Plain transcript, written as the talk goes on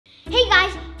Hey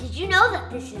guys, did you know that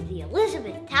this is the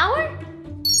Elizabeth Tower?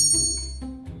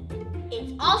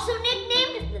 It's also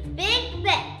nicknamed the Big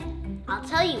Ben. I'll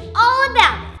tell you all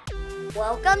about it.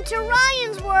 Welcome to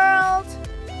Ryan's World.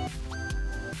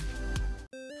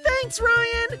 Thanks,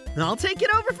 Ryan. I'll take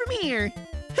it over from here.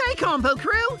 Hey, Combo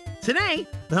Crew. Today,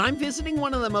 I'm visiting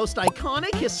one of the most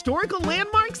iconic historical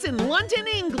landmarks in London,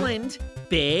 England,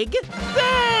 Big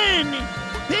Ben.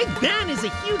 Big Ben is a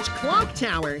huge clock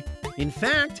tower. In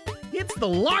fact, it's the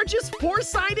largest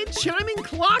four-sided chiming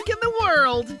clock in the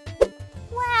world.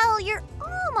 Well, you're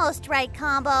almost right,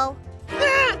 Combo.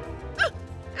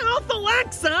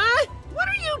 Alphalexa, what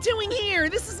are you doing here?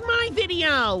 This is my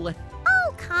video.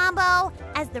 Oh, Combo,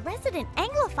 as the resident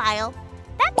Anglophile,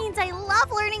 that means I love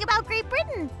learning about Great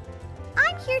Britain.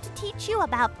 I'm here to teach you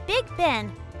about Big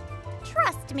Ben.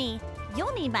 Trust me,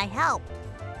 you'll need my help.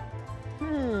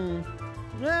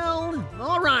 Well,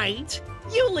 all right.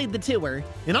 You lead the tour,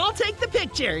 and I'll take the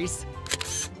pictures.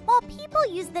 While people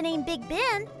use the name Big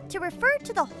Ben to refer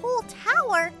to the whole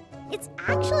tower, it's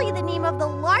actually the name of the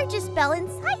largest bell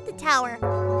inside the tower,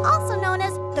 also known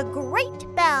as the Great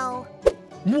Bell.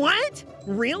 What?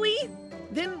 Really?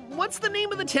 Then what's the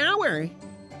name of the tower?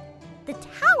 The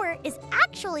tower is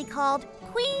actually called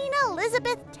Queen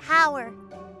Elizabeth Tower,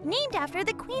 named after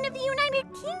the Queen of the United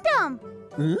Kingdom.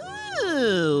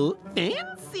 Ooh,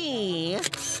 fancy.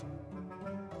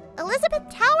 Elizabeth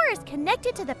Tower is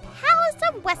connected to the Palace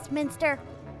of Westminster,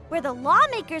 where the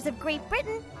lawmakers of Great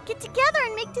Britain get together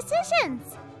and make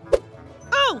decisions.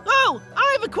 Oh,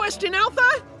 I have a question,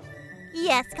 Alpha.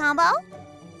 Yes, Combo?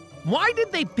 Why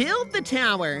did they build the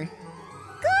tower?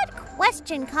 Good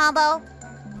question, Combo.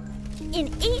 In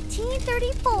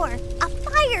 1834, a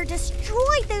fire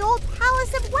destroyed the old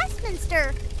Palace of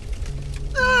Westminster.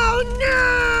 Oh,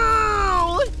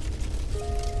 no!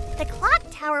 The clock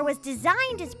tower was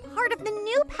designed as part of the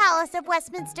new Palace of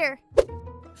Westminster.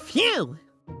 Phew!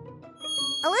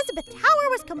 Elizabeth Tower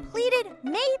was completed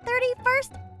May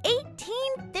 31st,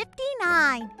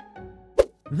 1859.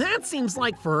 That seems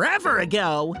like forever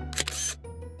ago.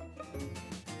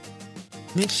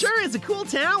 It sure is a cool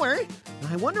tower.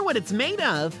 I wonder what it's made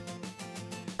of.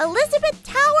 Elizabeth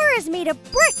Tower is made of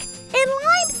brick and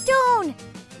limestone.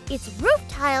 Its roof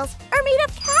tiles are made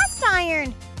of cast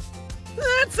iron.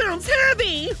 That sounds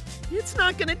heavy! It's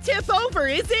not gonna tip over,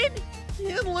 is it?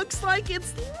 It looks like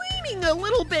it's leaning a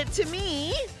little bit to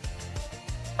me.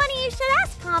 Funny you should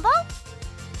ask, Combo.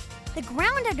 The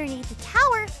ground underneath the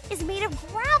tower is made of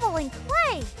gravel and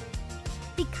clay.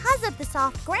 Because of the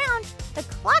soft ground, the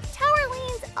clock tower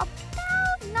leans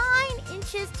about 9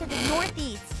 inches to the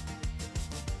northeast.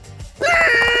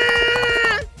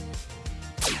 Ah!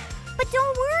 But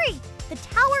don't worry, the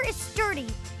tower is sturdy.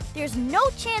 There's no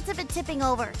chance of it tipping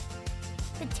over.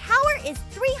 The tower is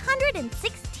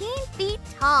 316 feet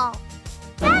tall.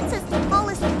 That's as tall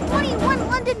as 21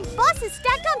 London buses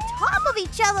stacked on top of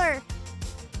each other.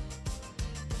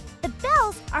 The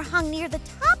bells are hung near the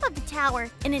top of the tower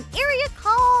in an area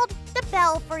called the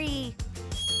Belfry.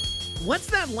 What's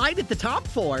that light at the top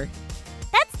for?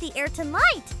 That's the Ayrton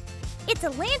Light. It's a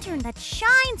lantern that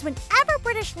shines whenever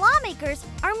British lawmakers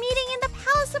are meeting in the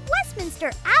Palace of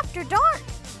Westminster after dark.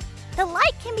 The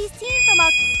light can be seen from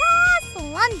across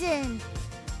London.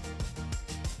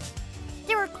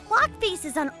 There are clock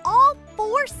faces on all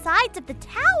 4 sides of the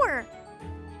tower.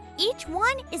 Each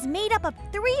one is made up of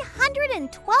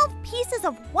 312 pieces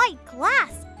of white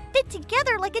glass fit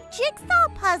together like a jigsaw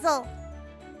puzzle.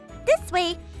 This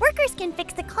way, workers can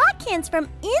fix the clock hands from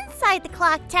inside the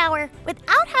clock tower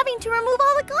without having to remove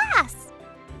all the glass.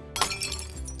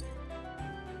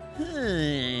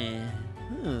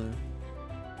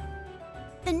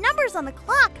 The numbers on the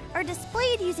clock are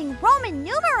displayed using Roman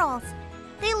numerals.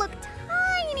 They look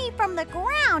tiny from the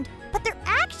ground, but they're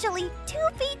actually 2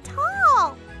 feet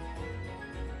tall.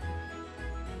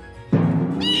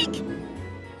 Eek!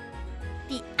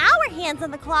 The hour hands on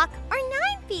the clock are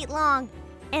 9 feet long,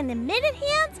 and the minute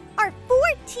hands are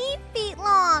 14 feet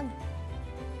long.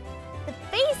 The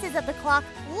faces of the clock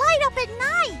light up at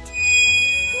night.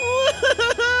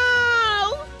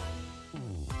 Whoa!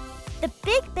 The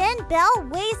Big Ben bell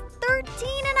weighs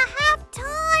 13.5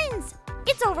 tons.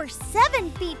 It's over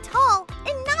 7 feet tall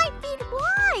and 9 feet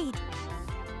wide.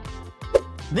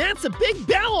 That's a big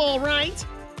bell, all right.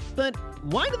 But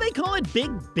why do they call it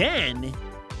Big Ben?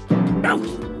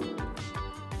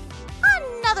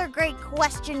 Another great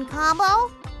question,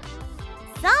 Combo.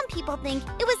 Some people think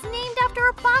it was named after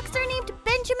a boxer named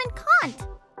Benjamin Conte.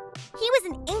 He was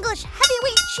an English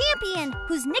heavyweight champion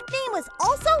whose nickname was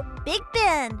also Big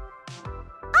Ben.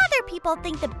 Other people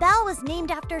think the bell was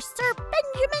named after Sir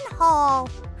Benjamin Hall,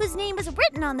 whose name was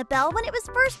written on the bell when it was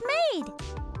first made.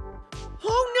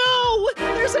 Oh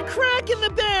no! There's a crack in the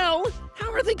bell! How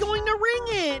are they going to ring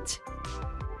it?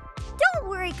 Don't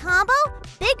worry, Combo.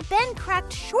 Big Ben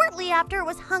cracked shortly after it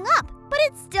was hung up, but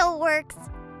it still works.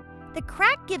 The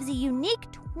crack gives a unique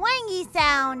twangy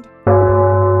sound. Not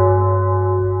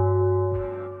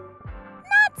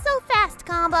so fast,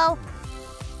 Combo.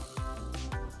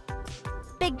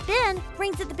 Big Ben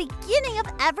rings at the beginning of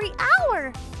every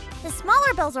hour. The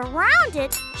smaller bells around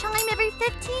it chime every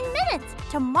 15 minutes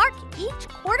to mark each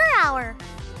quarter hour.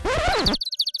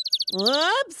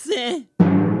 Whoops!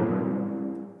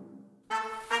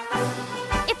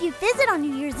 If you visit on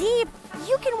New Year's Eve,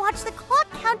 you can watch the clock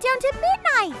count down to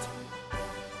midnight.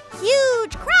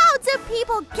 Huge crowds of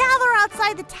people gather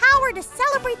outside the tower to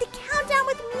celebrate the countdown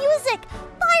with music,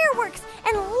 fireworks,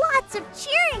 and lots of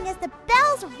cheering as the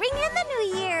bells ring in the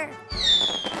new year.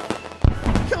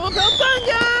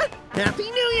 Cowabunga!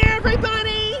 Happy New Year,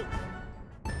 everybody!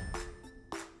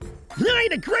 I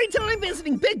had a great time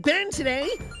visiting Big Ben today.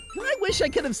 I wish I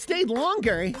could have stayed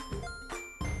longer.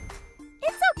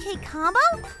 It's okay, Combo.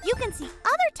 You can see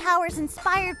other towers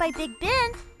inspired by Big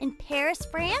Ben in Paris,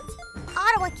 France,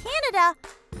 Ottawa, Canada,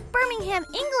 Birmingham,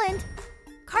 England,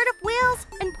 Cardiff, Wales,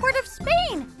 and Port of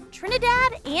Spain,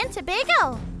 Trinidad and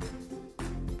Tobago.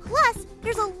 Plus,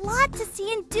 there's a lot to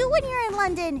see and do when you're in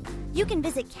London. You can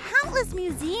visit countless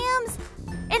museums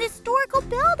and historical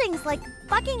buildings like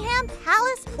Buckingham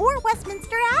Palace or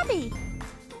Westminster Abbey.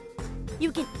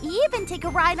 You can even take a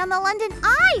ride on the London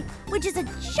Eye, which is a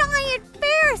giant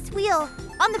Ferris wheel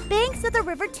on the banks of the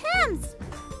River Thames.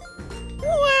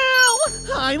 Wow!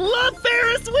 I love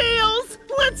Ferris wheels!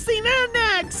 Let's see that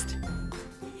next!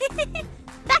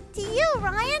 Back to you,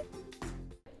 Ryan.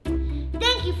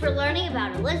 Thank you for learning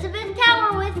about Elizabeth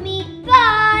Tower with me.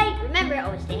 Bye! Remember,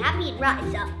 always stay happy and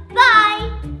rise up.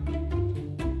 Bye!